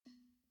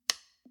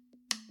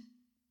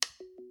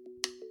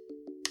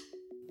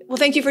Well,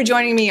 thank you for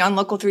joining me on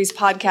Local 3's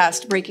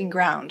podcast, Breaking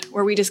Ground,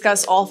 where we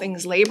discuss all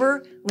things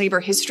labor,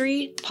 labor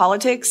history,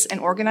 politics, and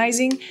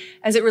organizing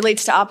as it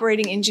relates to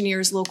Operating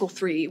Engineers Local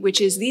 3, which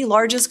is the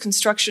largest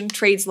construction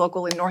trades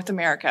local in North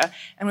America,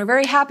 and we're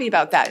very happy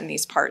about that in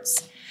these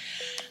parts.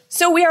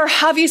 So we are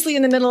obviously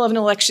in the middle of an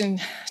election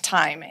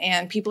time,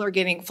 and people are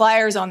getting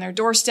flyers on their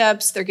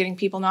doorsteps. They're getting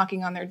people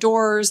knocking on their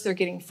doors. They're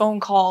getting phone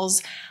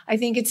calls. I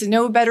think it's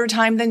no better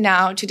time than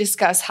now to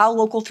discuss how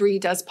Local 3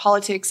 does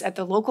politics at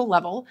the local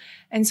level.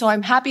 And so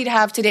I'm happy to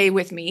have today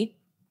with me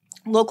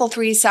Local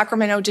 3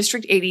 Sacramento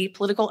District 80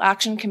 Political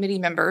Action Committee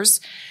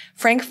members,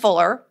 Frank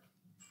Fuller,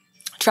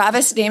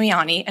 Travis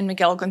Damiani, and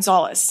Miguel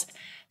Gonzalez.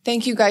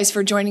 Thank you guys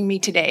for joining me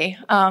today.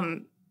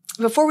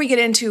 Before we get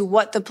into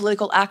what the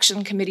Political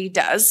Action Committee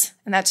does,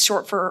 and that's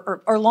short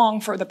for or long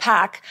for the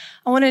PAC,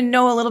 I want to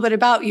know a little bit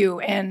about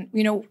you and,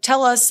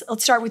 tell us,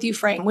 let's start with you,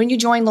 Frank, when you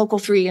joined Local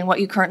 3 and what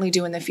you currently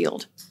do in the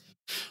field.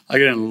 I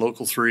got into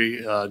Local 3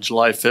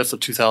 July 5th of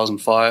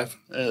 2005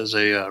 as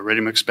a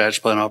ready-mix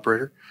batch plant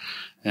operator,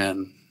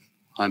 and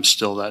I'm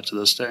still that to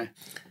this day.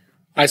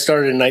 I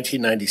started in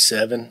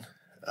 1997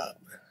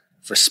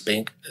 for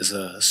Spink as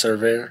a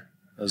surveyor.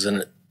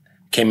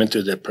 Came in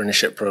through the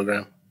apprenticeship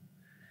program.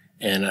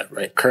 And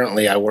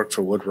currently, I work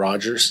for Wood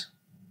Rogers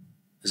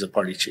as a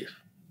party chief.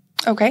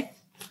 Okay.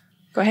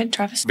 Go ahead,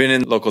 Travis. Been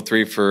in Local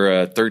 3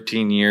 for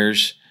 13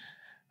 years.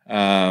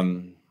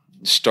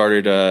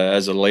 Started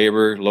as a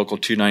laborer, Local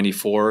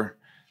 294,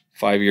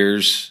 5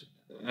 years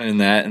in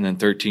that, and then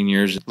 13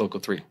 years at Local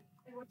 3.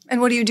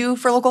 And what do you do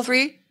for Local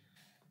 3?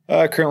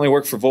 I currently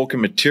work for Vulcan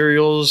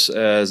Materials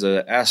as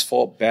an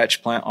asphalt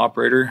batch plant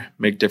operator,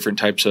 make different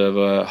types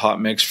of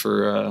hot mix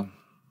for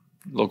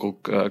local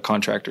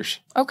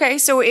contractors. Okay,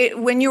 so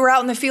when you were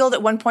out in the field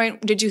at one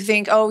point, did you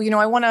think, I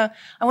want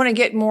to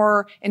get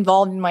more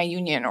involved in my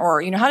union,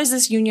 or how does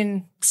this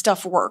union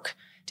stuff work?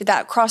 Did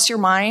that cross your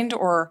mind,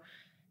 or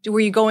were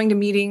you going to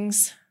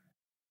meetings?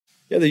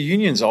 Yeah, the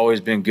union's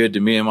always been good to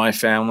me and my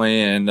family,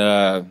 and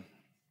I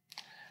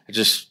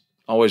just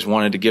always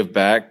wanted to give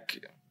back,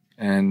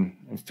 and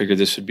I figured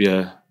this would be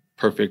a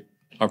perfect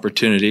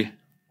opportunity.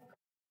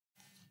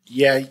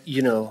 Yeah,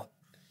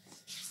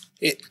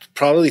 it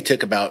probably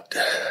took about,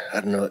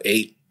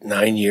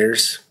 8-9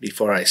 years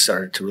before I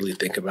started to really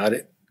think about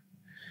it.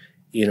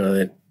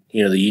 The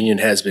union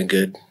has been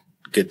good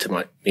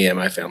to me and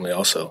my family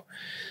also.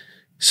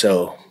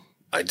 So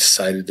I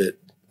decided that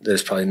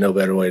there's probably no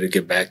better way to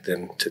give back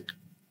than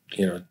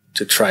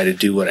to try to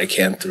do what I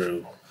can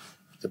through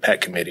the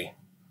PAC committee.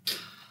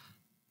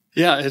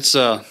 Yeah, it's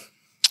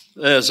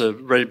as a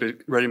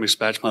ready-mix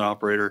batch plant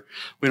operator,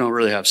 we don't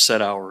really have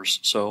set hours,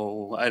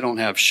 so I don't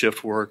have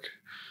shift work.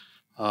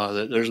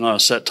 There's not a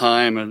set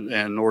time,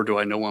 and nor do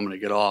I know when I'm going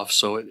to get off.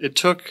 So it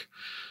took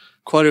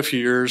quite a few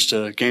years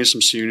to gain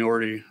some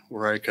seniority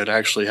where I could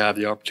actually have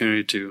the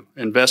opportunity to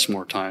invest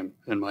more time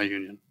in my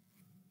union.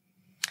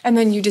 And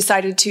then you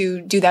decided to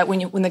do that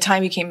when the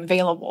time became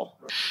available.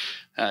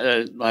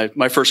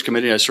 My first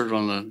committee, I served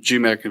on the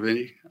GMAC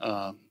committee.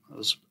 It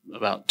was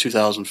about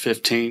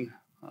 2015.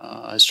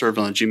 I served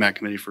on the GMAC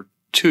committee for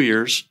 2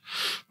 years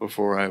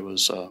before I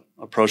was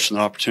approached with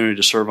an opportunity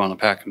to serve on the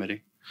PAC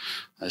committee.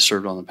 I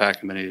served on the PAC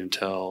committee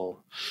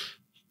until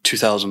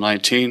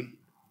 2019,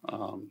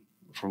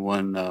 from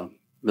when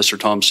Mr.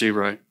 Tom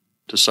Seawright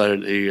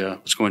decided he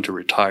was going to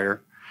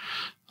retire.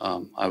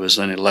 I was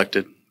then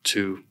elected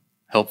to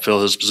help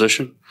fill his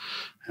position,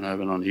 and I've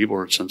been on the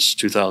e-board since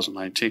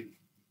 2019.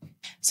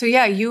 So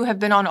yeah, you have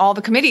been on all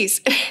the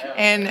committees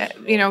and,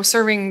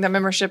 serving the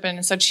membership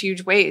in such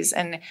huge ways.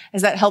 And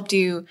has that helped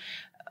you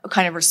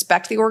kind of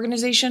respect the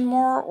organization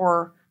more,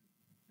 or?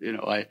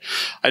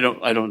 I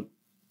don't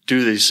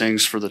do these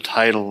things for the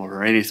title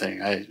or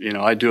anything.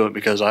 I do it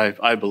because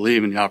I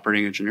believe in the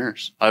operating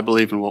engineers. I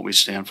believe in what we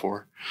stand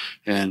for,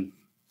 and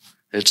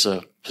it's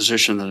a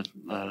position that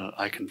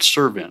I can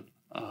serve in.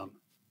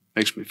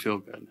 Makes me feel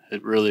good.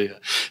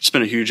 It's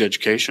been a huge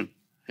education.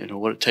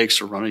 What it takes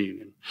to run a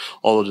union,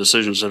 all the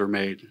decisions that are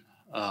made.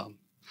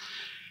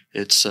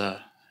 It's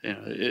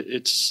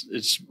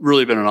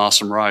really been an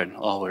awesome ride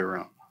all the way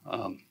around.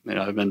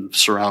 I've been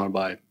surrounded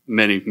by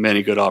many,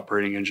 many good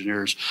operating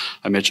engineers.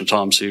 I mentioned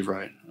Tom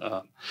Seawright.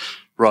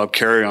 Rob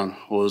Carrion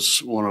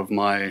was one of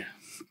my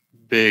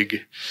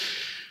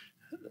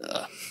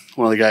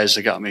one of the guys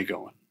that got me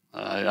going.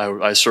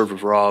 I served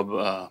with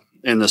Rob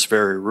in this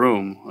very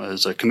room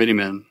as a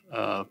committeeman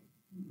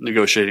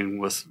negotiating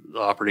with the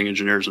operating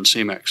engineers in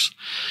CMEX.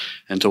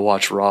 And to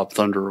watch Rob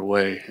thunder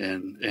away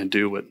and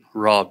do what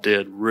Rob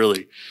did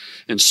really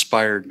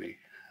inspired me.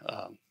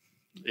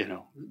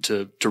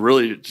 To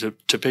really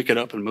pick it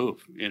up and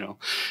move.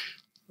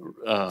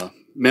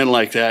 Men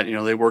like that,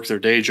 they work their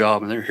day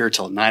job and they're here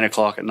till 9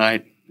 o'clock at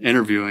night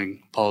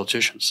interviewing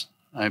politicians.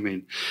 I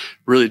mean,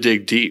 really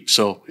dig deep.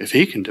 So if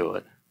he can do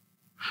it,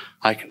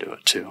 I can do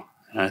it too.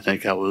 And I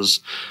think that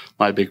was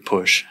my big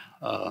push.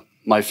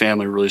 My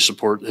family really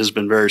has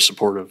been very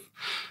supportive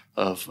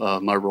of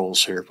my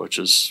roles here, which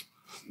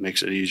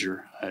makes it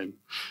easier. I'm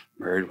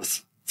married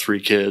with 3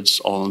 kids,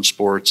 all in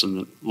sports,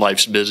 and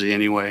life's busy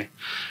anyway.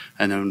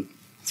 And then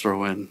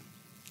throw in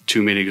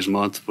 2 meetings a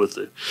month with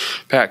the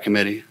PAC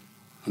committee,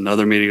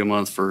 another meeting a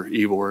month for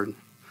e-board,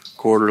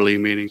 quarterly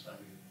meeting.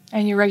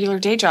 And your regular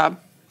day job.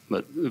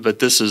 But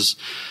this is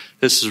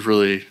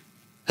really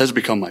has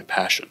become my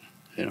passion.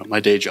 My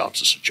day job's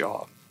just a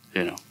job.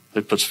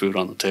 It puts food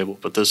on the table,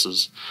 but this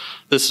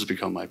has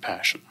become my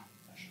passion.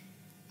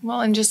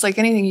 Well, and just like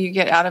anything, you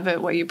get out of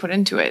it what you put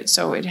into it.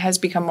 So it has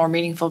become more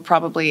meaningful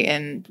probably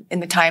in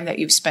the time that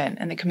you've spent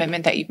and the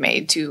commitment that you've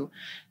made to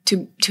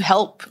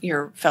help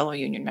your fellow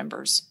union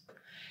members.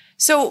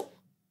 So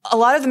a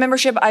lot of the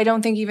membership, I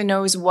don't think even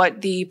knows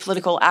what the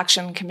Political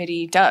Action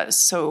Committee does.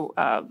 So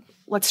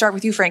let's start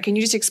with you, Frank. Can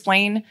you just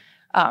explain?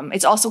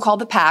 It's also called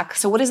the PAC.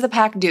 So what does the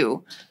PAC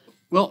do?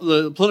 Well,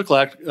 the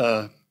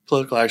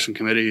Political Action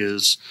Committee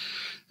is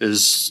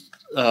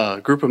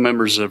a group of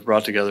members that have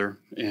brought together,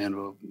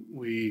 and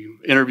we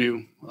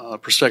interview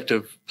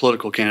prospective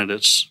political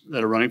candidates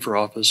that are running for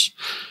office,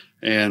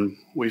 and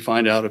we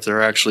find out if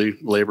they're actually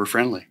labor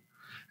friendly,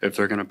 if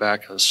they're going to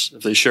back us,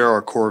 if they share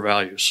our core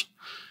values.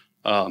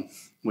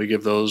 We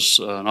give those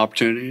an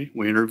opportunity.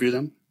 We interview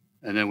them,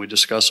 and then we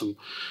discuss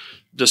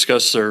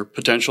their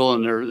potential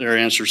and their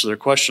answers to their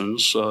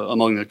questions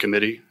among the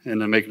committee,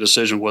 and then make a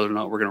decision whether or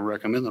not we're going to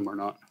recommend them or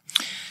not.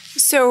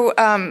 So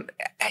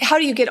how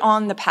do you get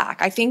on the PAC?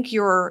 I think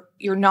you're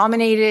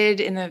nominated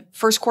in the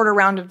first quarter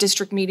round of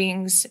district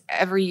meetings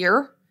every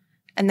year,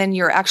 and then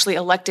you're actually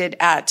elected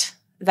at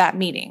that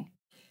meeting.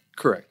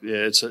 Correct.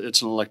 Yeah, it's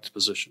an elected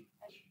position.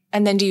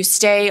 And then do you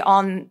stay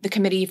on the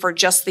committee for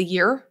just the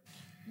year?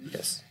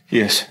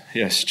 Yes.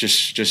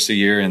 Just a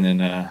year, and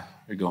then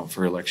we're going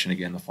for election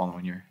again the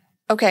following year.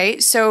 Okay.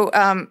 So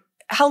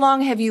how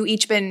long have you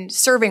each been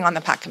serving on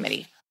the PAC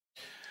committee?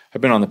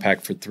 I've been on the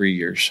PAC for 3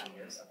 years.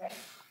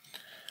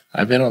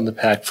 I've been on the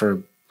PAC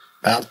for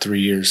about 3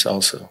 years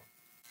also.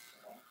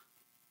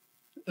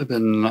 I've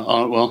been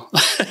on,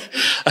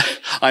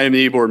 I am the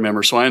e-board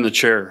member, so I am the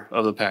chair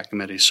of the PAC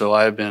committee. So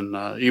I've been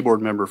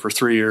e-board member for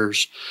 3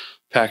 years,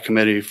 PAC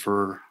committee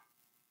for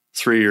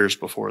 3 years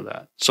before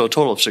that. So a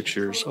total of 6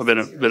 years I've been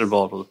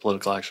involved with the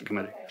Political Action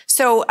Committee.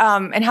 So,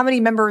 and how many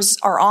members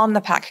are on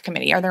the PAC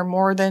committee? Are there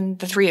more than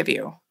the three of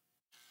you?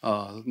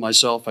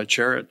 Myself, I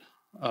chair it.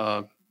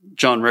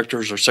 John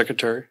Richter is our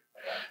secretary.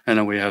 And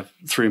then we have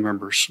 3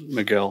 members,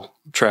 Miguel,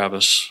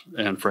 Travis,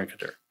 and Frank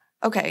Adair.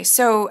 Okay.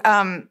 So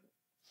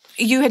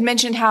you had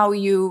mentioned how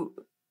you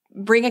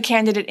bring a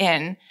candidate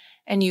in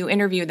and you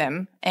interview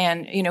them,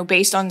 and,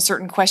 based on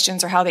certain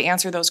questions or how they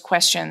answer those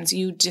questions,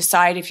 you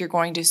decide if you're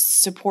going to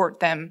support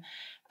them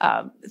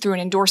through an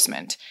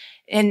endorsement.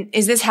 And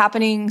is this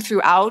happening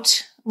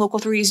throughout Local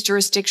 3's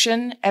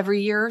jurisdiction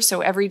every year?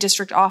 So every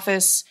district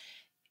office,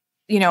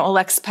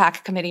 elects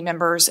PAC committee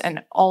members,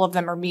 and all of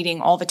them are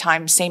meeting all the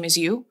time, same as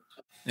you?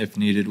 If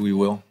needed, we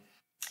will.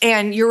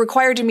 And you're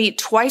required to meet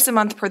twice a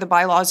month per the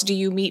bylaws. Do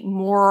you meet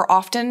more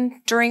often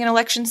during an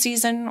election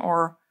season,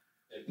 or?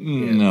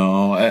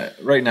 No,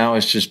 right now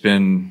it's just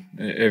been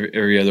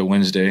every other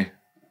Wednesday.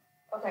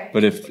 Okay.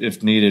 But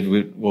if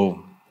needed,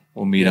 we'll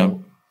meet up.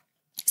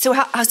 So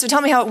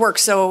tell me how it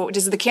works. So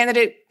does the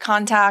candidate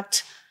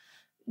contact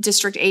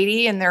District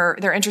 80 and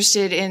they're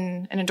interested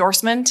in an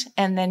endorsement,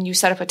 and then you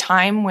set up a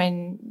time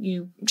when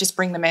you just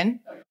bring them in?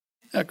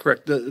 Yeah,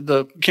 correct.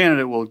 The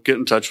candidate will get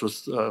in touch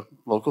with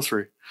Local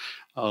 3.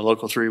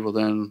 Local 3 will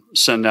then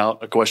send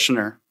out a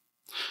questionnaire.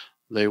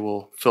 They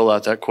will fill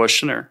out that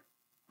questionnaire,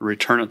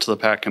 return it to the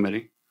PAC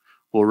committee.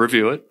 We'll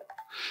review it,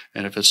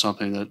 and if it's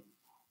something that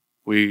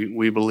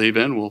we believe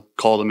in, we'll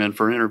call them in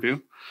for an interview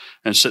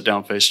and sit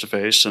down face to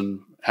face and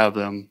have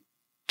them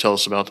tell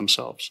us about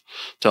themselves.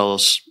 Tell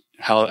us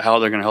how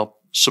they're going to help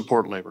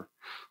support labor.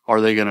 Are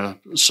they going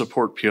to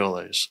support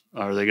PLAs?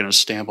 Are they going to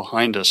stand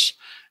behind us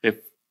if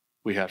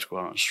we have to go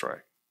out on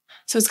strike?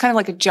 So it's kind of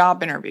like a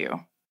job interview.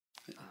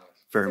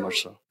 Very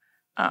much so.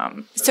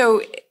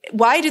 So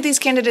why do these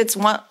candidates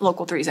want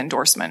Local 3's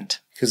endorsement?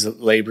 Because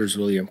labor is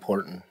really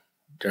important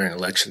during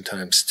election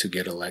times to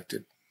get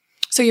elected.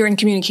 So you're in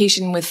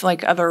communication with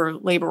other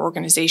labor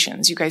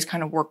organizations. You guys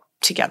kind of work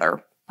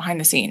together behind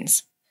the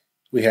scenes.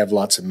 We have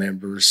lots of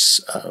members.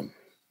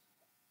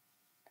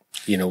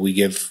 We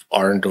give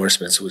our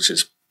endorsements, which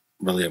is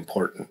really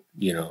important.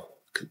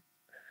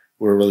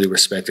 We're a really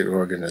respected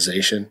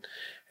organization,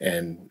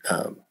 and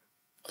a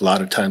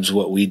lot of times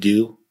what we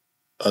do,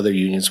 other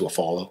unions will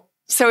follow.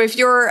 So if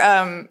you're,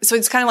 so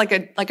it's kind of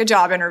like a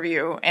job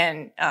interview,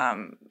 and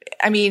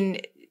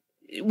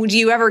would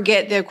you ever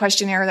get the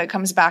questionnaire that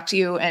comes back to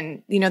you,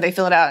 and they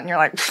fill it out, and you're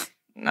like,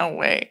 no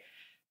way?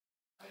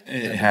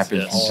 It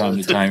happens from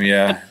time to time,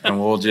 yeah, and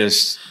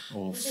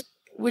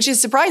which is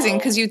surprising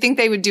because you'd think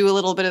they would do a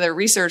little bit of their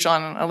research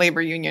on a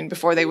labor union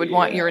before they would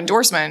want your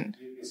endorsement.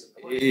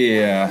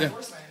 Yeah.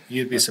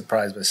 You'd be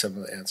surprised by some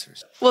of the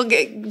answers. Well,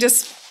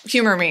 just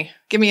humor me.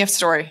 Give me a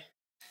story.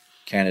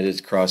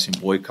 Candidates crossing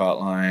boycott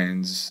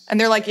lines. And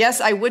they're like,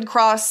 yes, I would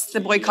cross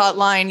the boycott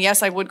line.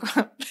 Yes, I would.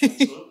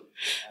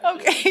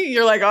 Okay.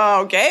 You're like,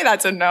 oh, okay,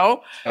 that's a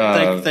no.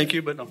 Thank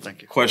you, but no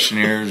thank you.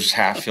 Questionnaires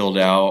half filled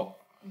out.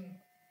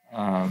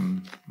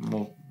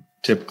 We'll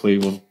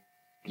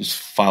just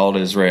file it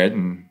as read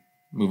and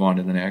move on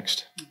to the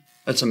next.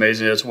 That's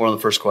amazing. That's one of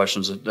the first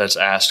questions that's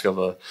asked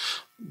of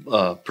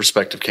a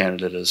prospective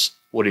candidate is,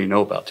 what do you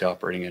know about the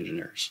operating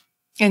engineers?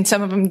 And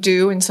some of them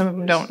do, and some of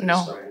them don't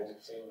know.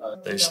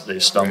 They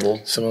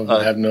stumble. Some of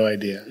them have no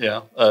idea.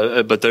 Yeah,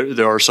 but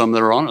there are some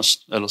that are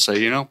honest. That'll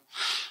say,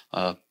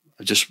 I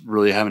just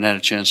really haven't had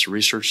a chance to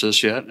research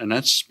this yet, and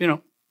that's,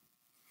 we'll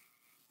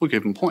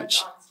give them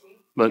points.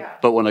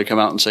 But when they come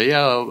out and say,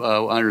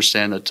 I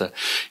understand that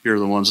you're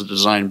the ones that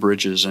design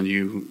bridges and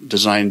you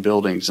design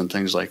buildings and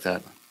things like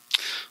that,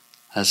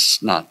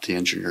 that's not the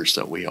engineers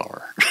that we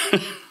are.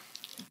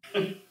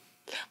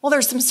 Well,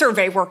 there's some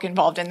survey work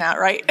involved in that,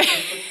 right?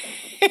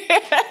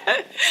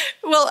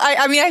 Well,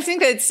 I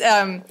think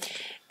that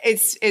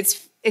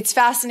it's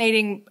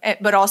fascinating,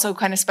 but also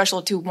kind of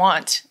special to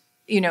want,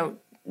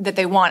 that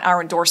they want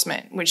our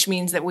endorsement, which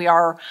means that we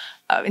are,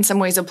 in some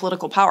ways, a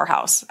political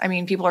powerhouse. I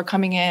mean, people are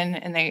coming in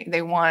and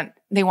they want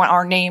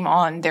our name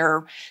on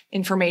their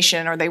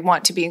information, or they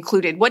want to be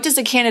included. What does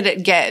a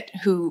candidate get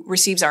who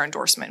receives our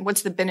endorsement?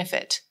 What's the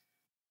benefit?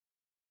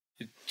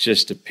 It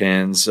just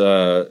depends.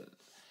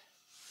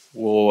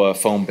 We'll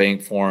phone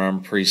bank for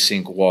them,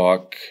 precinct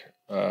walk,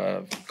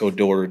 go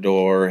door to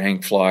door,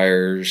 hang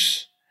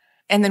flyers.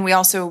 And then we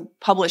also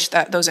publish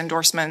those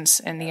endorsements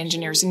in the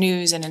Engineers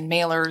News and in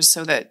mailers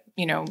so that,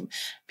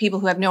 people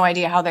who have no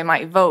idea how they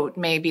might vote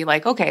may be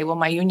like, okay, well,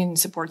 my union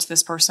supports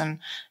this person.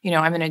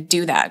 I'm going to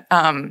do that.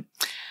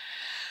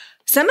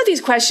 Some of these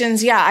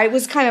questions, I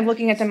was kind of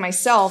looking at them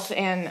myself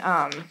and,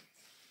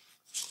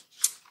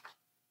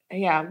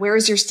 where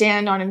is your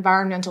stand on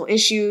environmental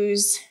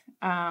issues?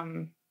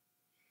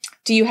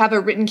 Do you have a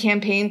written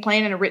campaign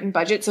plan and a written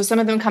budget? So some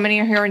of them come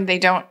in here and they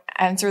don't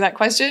answer that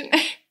question.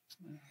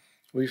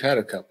 We've had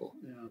a couple.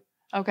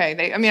 Yeah.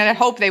 Okay. I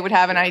hope they would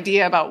have an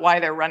idea about why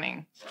they're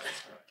running.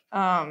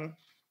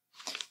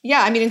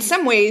 In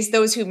some ways,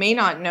 those who may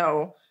not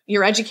know,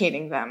 you're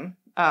educating them.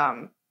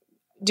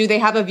 Do they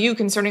have a view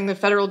concerning the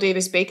federal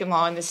Davis-Bacon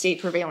law and the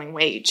state prevailing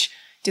wage?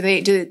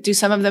 Do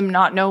some of them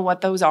not know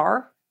what those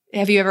are?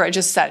 Have you ever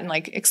just sat and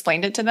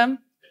explained it to them?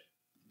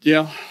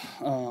 Yeah.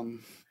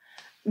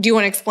 Do you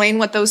want to explain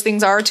what those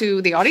things are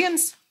to the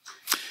audience?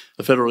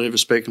 The federal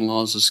Davis-Bacon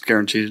laws is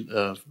guaranteed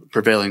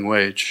prevailing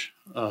wage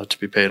to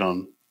be paid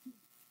on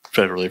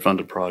federally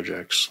funded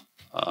projects.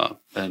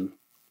 And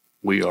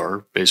we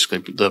are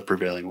basically the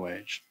prevailing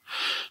wage.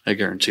 It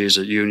guarantees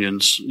that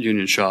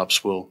union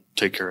shops will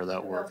take care of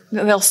that work.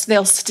 They'll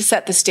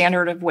set the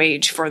standard of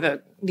wage for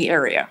the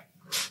area.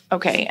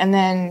 Okay, and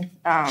then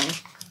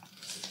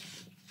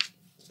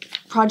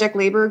project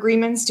labor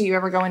agreements, do you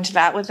ever go into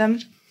that with them?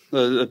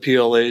 The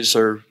PLAs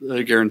are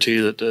a guarantee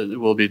that it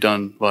will be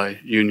done by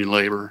union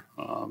labor.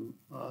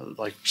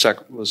 Like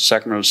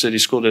Sacramento City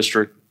School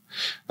District,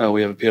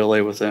 we have a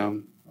PLA with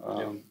them.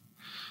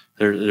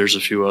 There's a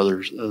few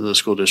others, the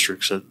school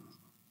districts that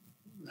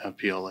have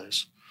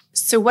PLAs.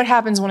 So what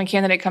happens when a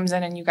candidate comes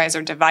in and you guys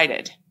are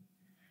divided?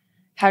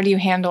 How do you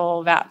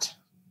handle that?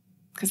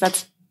 Because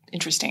that's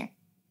interesting.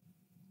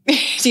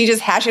 Do you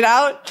just hash it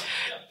out?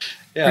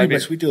 Yeah, pretty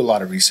much. We do a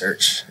lot of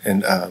research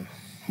and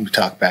we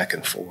talk back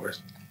and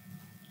forth.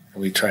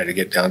 And we try to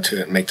get down to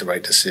it and make the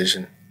right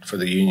decision for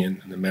the union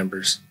and the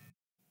members.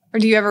 Or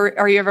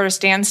are you ever at a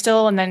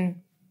standstill and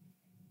then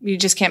you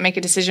just can't make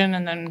a decision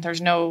and then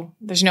there's no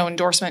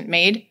endorsement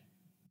made?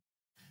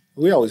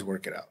 We always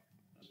work it out.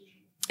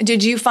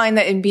 Did you find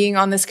that in being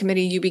on this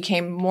committee, you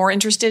became more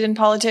interested in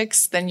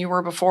politics than you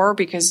were before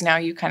because now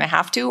you kind of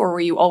have to, or were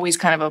you always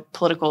kind of a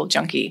political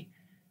junkie?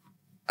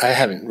 I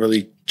haven't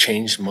really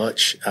changed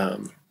much.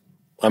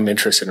 I'm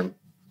interested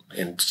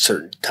in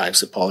certain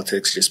types of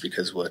politics just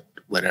because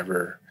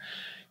whatever,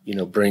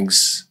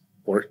 brings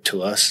work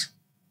to us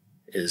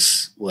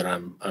is what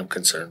I'm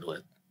concerned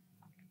with.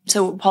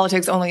 So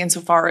politics only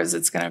insofar as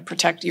it's going to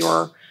protect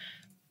your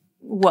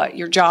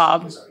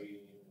job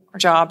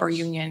or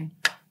union?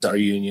 Our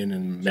union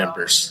and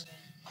members.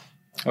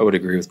 I would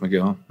agree with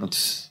Miguel.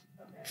 That's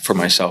for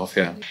myself,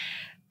 yeah.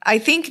 I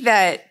think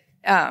that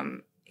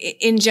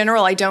in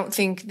general, I don't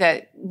think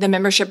that the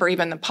membership or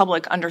even the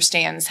public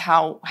understands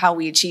how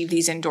we achieve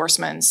these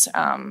endorsements.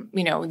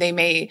 They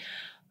may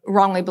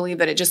wrongly believe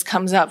that it just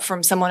comes up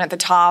from someone at the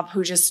top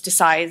who just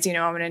decides, I'm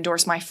going to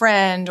endorse my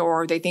friend,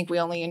 or they think we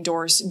only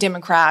endorse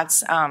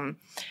Democrats.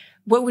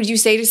 What would you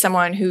say to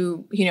someone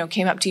who,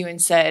 came up to you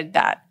and said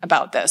that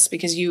about this?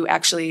 Because you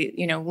actually,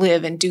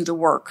 live and do the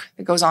work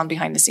that goes on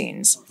behind the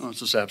scenes. Well, it's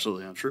just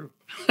absolutely untrue.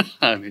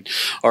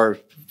 Our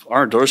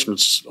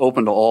endorsement's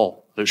open to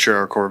all that share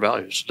our core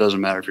values. It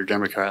doesn't matter if you're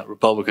Democrat,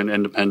 Republican,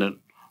 Independent,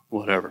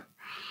 whatever.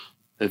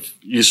 If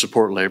you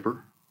support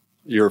labor,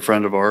 you're a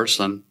friend of ours,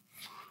 then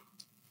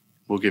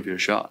we'll give you a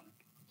shot.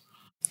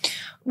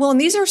 Well,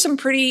 and these are some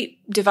pretty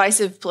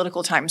divisive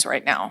political times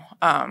right now.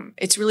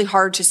 It's really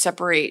hard to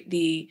separate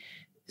the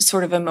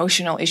sort of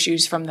emotional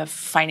issues from the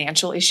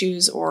financial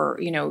issues or,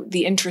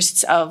 the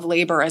interests of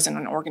labor as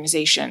an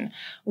organization.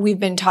 We've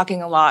been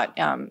talking a lot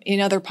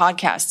in other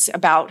podcasts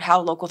about how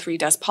Local 3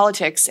 does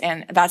politics,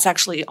 and that's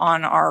actually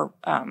on our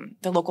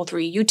the Local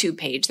 3 YouTube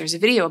page. There's a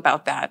video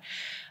about that.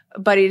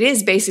 but it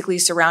is basically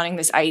surrounding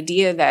this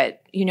idea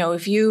that,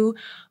 if you,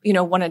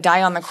 want to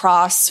die on the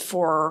cross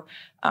for,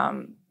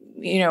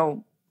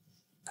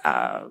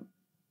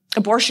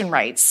 abortion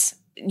rights,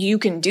 you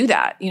can do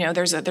that.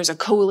 There's a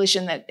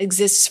coalition that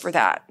exists for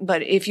that.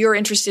 But if you're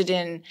interested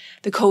in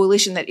the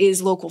coalition that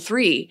is Local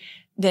 3,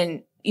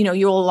 then,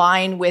 you'll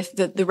align with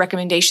the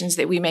recommendations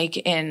that we make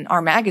in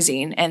our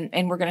magazine.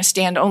 And we're going to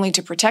stand only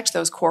to protect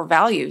those core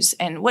values.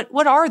 And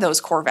what are those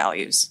core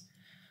values?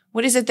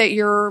 What is it that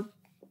you're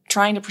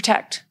trying to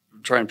protect?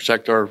 Trying to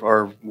protect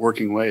our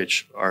working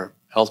wage, our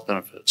health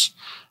benefits.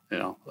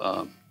 Our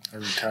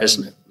retirement. It's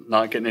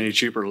not getting any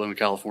cheaper to live in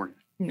California.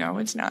 No,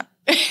 it's not.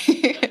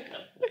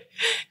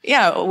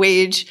 Yeah,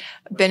 wage,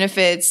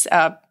 benefits,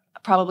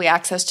 probably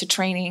access to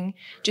training,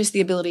 just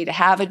the ability to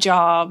have a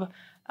job,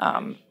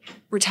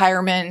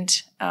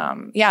 retirement.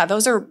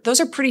 Those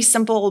are pretty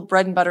simple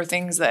bread and butter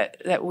things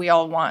that we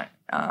all want.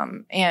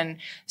 And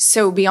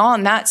so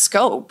beyond that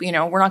scope,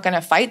 we're not going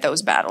to fight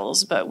those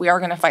battles, but we are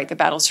going to fight the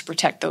battles to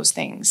protect those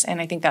things.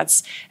 And I think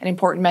that's an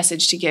important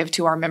message to give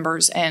to our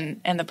members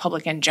and the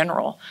public in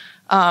general.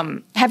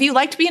 Have you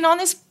liked being on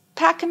this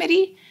PAC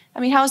committee?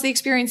 How's the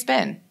experience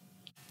been?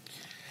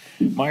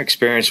 My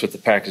experience with the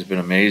PAC has been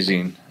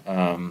amazing.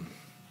 Not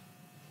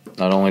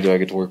only do I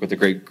get to work with a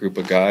great group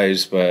of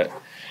guys, but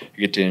I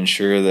get to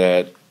ensure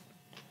that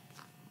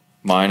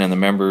mine and the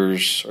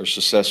members are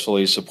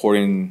successfully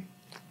supporting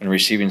and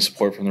receiving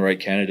support from the right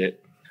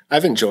candidate.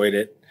 I've enjoyed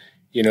it.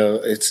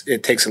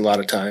 It takes a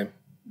lot of time.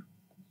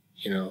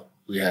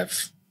 We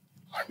have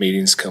our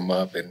meetings come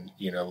up and,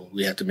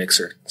 we have to make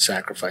certain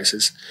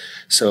sacrifices.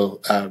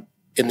 So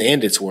in the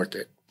end, it's worth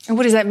it. And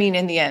what does that mean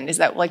in the end? Is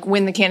that like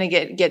when the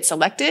candidate gets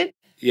elected?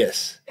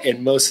 Yes.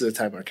 And most of the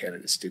time our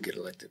candidates do get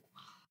elected.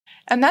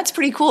 And that's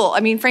pretty cool.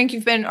 Frank,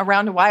 you've been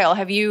around a while.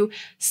 Have you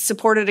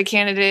supported a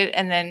candidate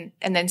and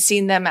then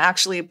seen them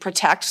actually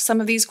protect some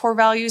of these core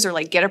values or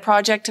get a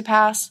project to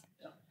pass?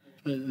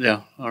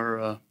 Yeah.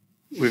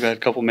 We've had a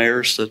couple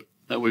mayors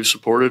that we've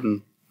supported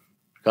and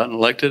gotten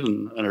elected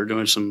and are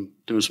doing some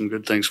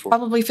good things for.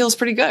 Probably feels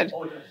pretty good.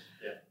 Oh, yeah.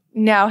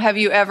 Now, have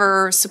you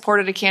ever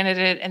supported a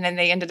candidate and then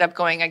they ended up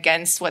going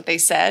against what they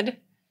said?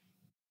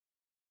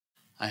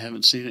 I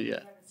haven't seen it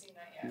yet.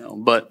 No,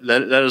 but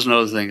that is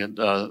another thing that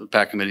the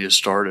PAC committee has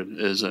started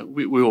is that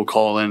we will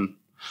call in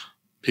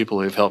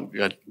people who've helped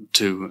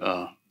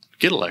to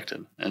get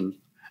elected and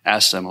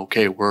ask them,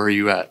 okay, where are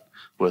you at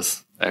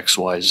with X,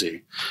 Y,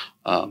 Z?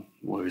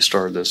 We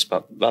started this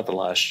about the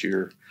last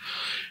year.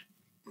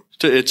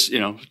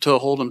 To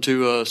hold them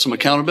to some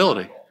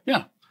accountability.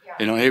 Yeah.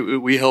 Hey,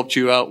 we helped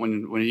you out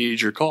when you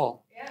needed your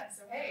call. Yeah.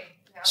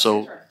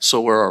 So hey.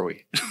 So where are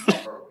we?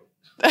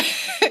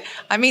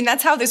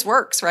 That's how this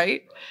works,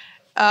 right?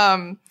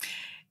 Do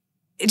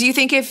you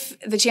think if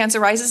the chance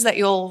arises that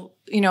you'll,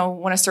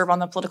 want to serve on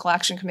the Political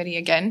Action Committee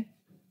again?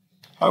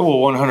 I will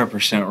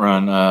 100%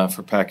 run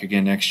for PAC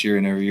again next year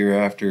and every year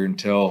after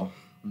until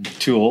I'm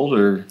too old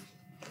or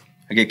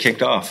I get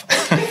kicked off.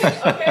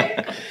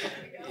 Okay.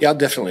 Yeah, I'll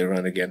definitely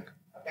run again.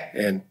 Okay.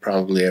 And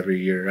probably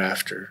every year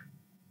after.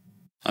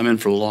 I'm in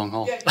for the long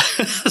haul.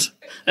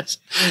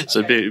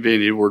 So being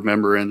a board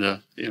member and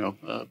a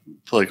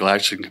Political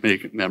Action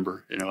Committee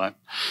member,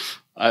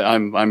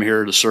 I'm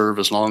here to serve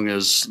as long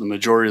as the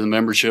majority of the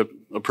membership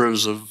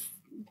approves of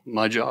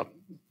my job,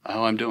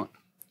 how I'm doing.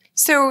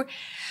 So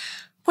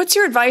what's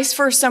your advice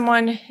for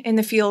someone in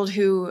the field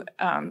who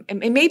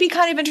may be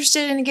kind of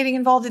interested in getting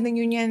involved in the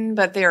union,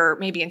 but they're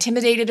maybe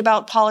intimidated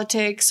about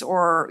politics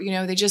or,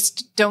 they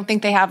just don't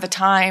think they have the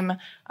time?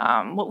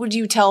 What would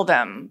you tell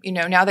them,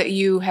 now that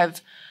you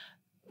have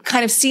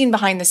kind of seen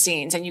behind the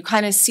scenes and you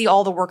kind of see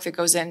all the work that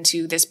goes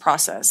into this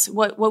process?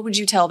 What would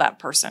you tell that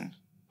person?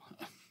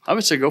 I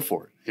would say go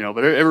for it,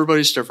 but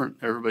everybody's different.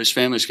 Everybody's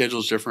family schedule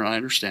is different. I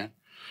understand.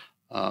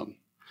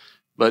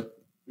 But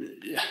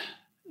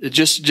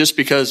just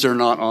because they're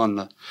not on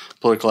the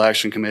Political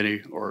Action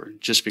Committee or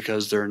just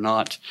because they're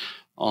not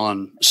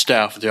on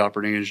staff with the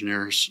operating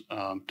engineers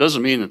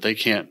doesn't mean that they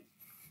can't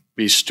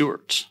be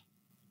stewards.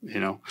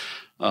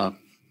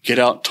 Get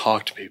out,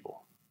 talk to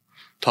people.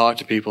 Talk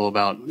to people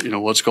about,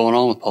 what's going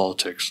on with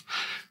politics.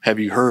 Have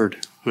you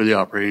heard who the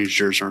operating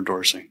engineers are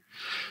endorsing?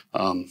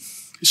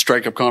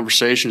 Strike up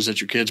conversations at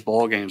your kids'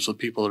 ball games with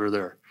people that are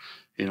there.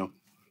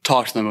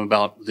 Talk to them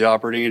about the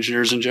operating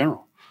engineers in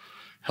general.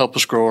 Help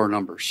us grow our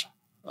numbers.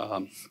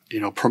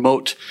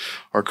 Promote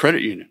our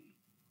credit union.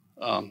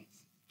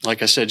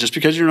 Like I said, just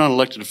because you're not an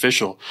elected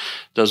official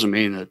doesn't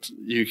mean that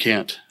you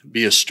can't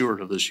be a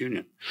steward of this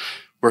union.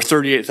 We're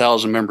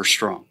 38,000 members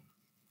strong.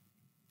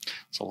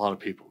 It's a lot of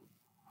people.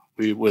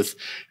 With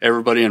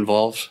everybody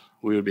involved,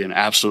 we would be an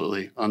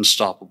absolutely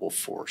unstoppable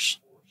force.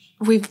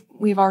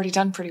 We've already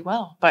done pretty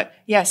well. But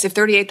yes, if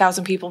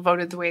 38,000 people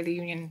voted the way the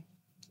union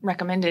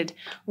recommended,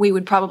 we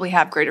would probably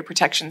have greater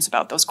protections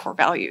about those core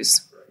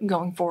values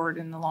going forward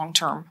in the long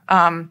term.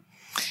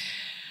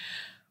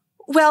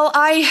 Well,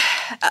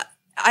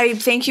 I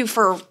thank you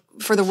for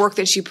the work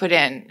that you put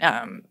in,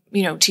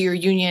 to your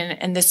union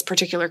and this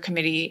particular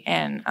committee.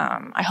 And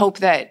I hope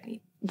that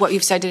what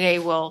you've said today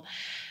will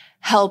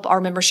help our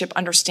membership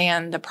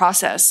understand the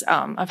process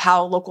of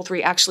how Local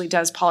 3 actually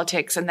does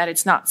politics, and that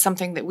it's not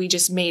something that we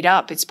just made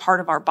up. It's part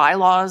of our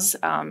bylaws.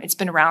 It's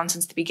been around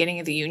since the beginning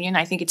of the union.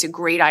 I think it's a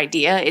great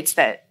idea. It's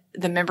that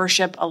the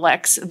membership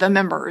elects the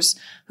members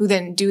who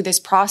then do this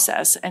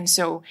process. And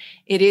so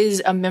it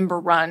is a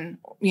member-run,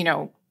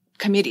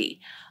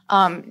 committee.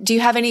 Do you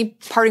have any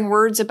parting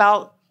words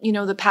about,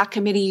 the PAC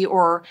committee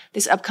or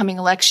this upcoming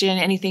election?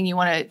 Anything you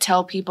want to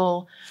tell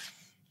people?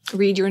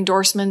 Read your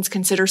endorsements,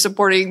 consider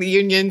supporting the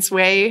union's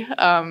way?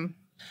 I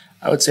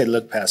would say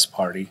look past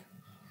party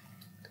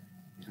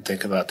and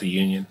think about the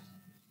union.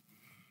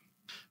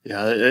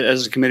 Yeah,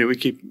 as a committee, we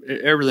keep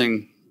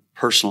everything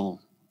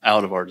personal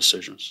out of our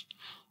decisions.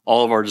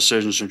 All of our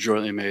decisions are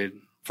jointly made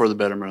for the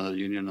betterment of the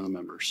union and the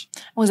members.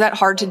 Was that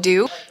hard to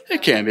do?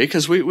 It can be,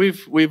 because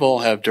we've all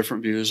have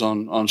different views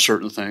on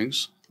certain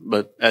things.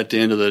 But at the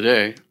end of the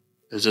day,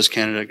 is this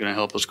candidate going to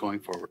help us going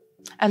forward?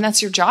 And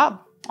that's your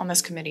job on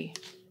this committee.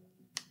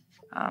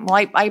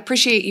 Well, I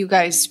appreciate you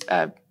guys,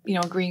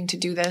 agreeing to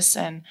do this,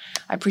 and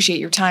I appreciate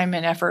your time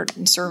and effort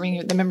in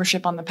serving the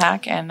membership on the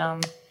PAC. And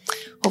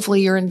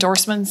hopefully, your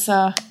endorsements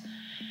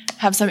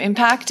have some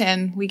impact,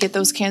 and we get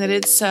those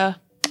candidates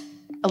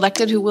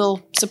elected who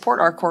will support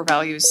our core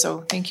values.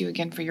 So, thank you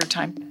again for your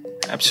time.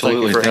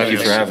 Absolutely, thank you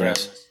for having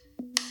us.